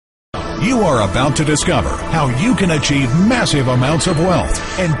You are about to discover how you can achieve massive amounts of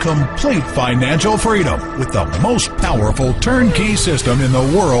wealth and complete financial freedom with the most powerful turnkey system in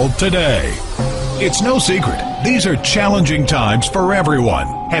the world today. It's no secret, these are challenging times for everyone.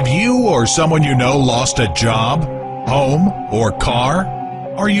 Have you or someone you know lost a job, home, or car?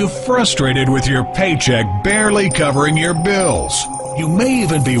 Are you frustrated with your paycheck barely covering your bills? You may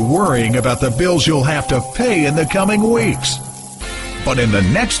even be worrying about the bills you'll have to pay in the coming weeks. But in the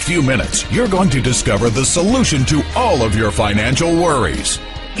next few minutes, you're going to discover the solution to all of your financial worries.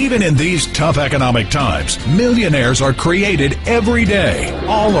 Even in these tough economic times, millionaires are created every day,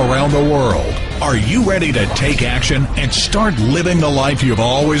 all around the world. Are you ready to take action and start living the life you've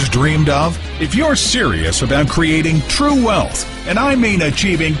always dreamed of? If you're serious about creating true wealth, and I mean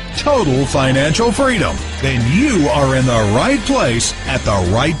achieving total financial freedom, then you are in the right place at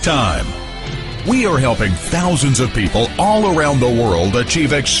the right time. We are helping thousands of people all around the world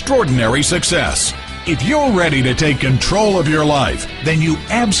achieve extraordinary success. If you're ready to take control of your life, then you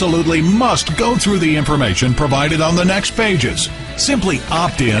absolutely must go through the information provided on the next pages. Simply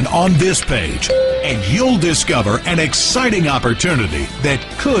opt in on this page, and you'll discover an exciting opportunity that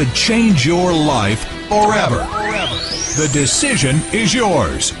could change your life forever. The decision is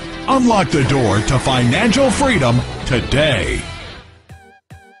yours. Unlock the door to financial freedom today.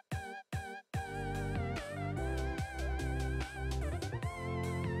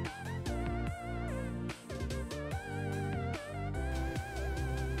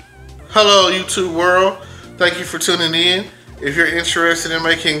 Hello YouTube world, thank you for tuning in. If you're interested in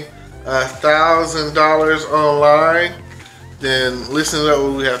making $1,000 online, then listen to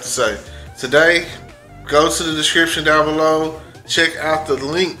what we have to say. Today, go to the description down below, check out the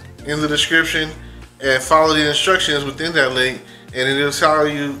link in the description, and follow the instructions within that link, and it'll tell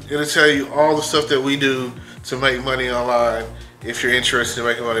you all the stuff that we do to make money online if you're interested in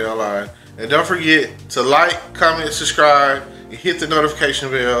making money online. And don't forget to like, comment, subscribe, and hit the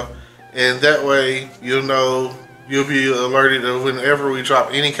notification bell. And that way you'll be alerted of whenever we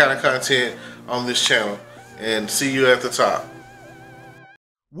drop any kind of content on this channel. And see you at the top.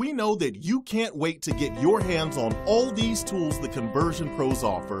 We know that you can't wait to get your hands on all these tools the conversion pros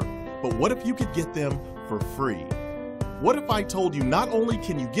offer, but what if you could get them for free? What if I told you not only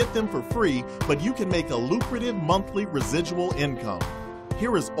can you get them for free, but you can make a lucrative monthly residual income?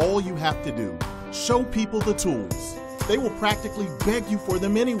 Here is all you have to do. Show people the tools. They will practically beg you for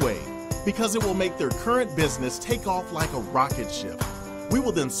them anyway, because it will make their current business take off like a rocket ship. We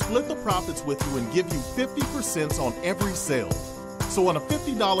will then split the profits with you and give you 50% on every sale. So on a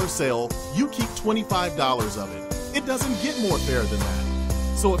 $50 sale, you keep $25 of it. It doesn't get more fair than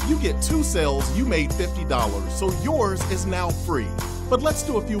that. So if you get 2 sales, you made $50, so yours is now free. But let's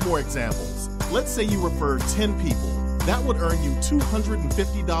do a few more examples. Let's say you referred 10 people. That would earn you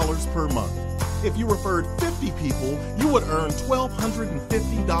 $250 per month. If you referred 50 people, you would earn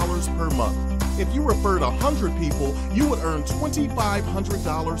 $1,250 per month. If you referred 100 people, you would earn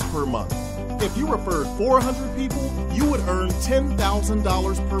 $2,500 per month. If you referred 400 people, you would earn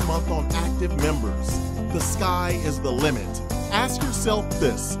 $10,000 per month on active members. The sky is the limit. Ask yourself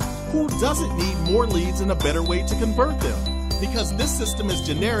this: who doesn't need more leads and a better way to convert them? Because this system is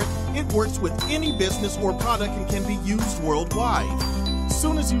generic, it works with any business or product and can be used worldwide. As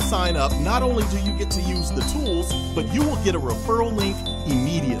soon as you sign up, not only do you get to use the tools, but you will get a referral link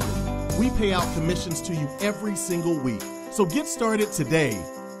immediately. We pay out commissions to you every single week. So get started today.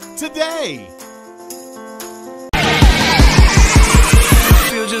 Today!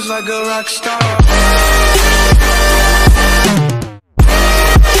 Feel just like a rock star.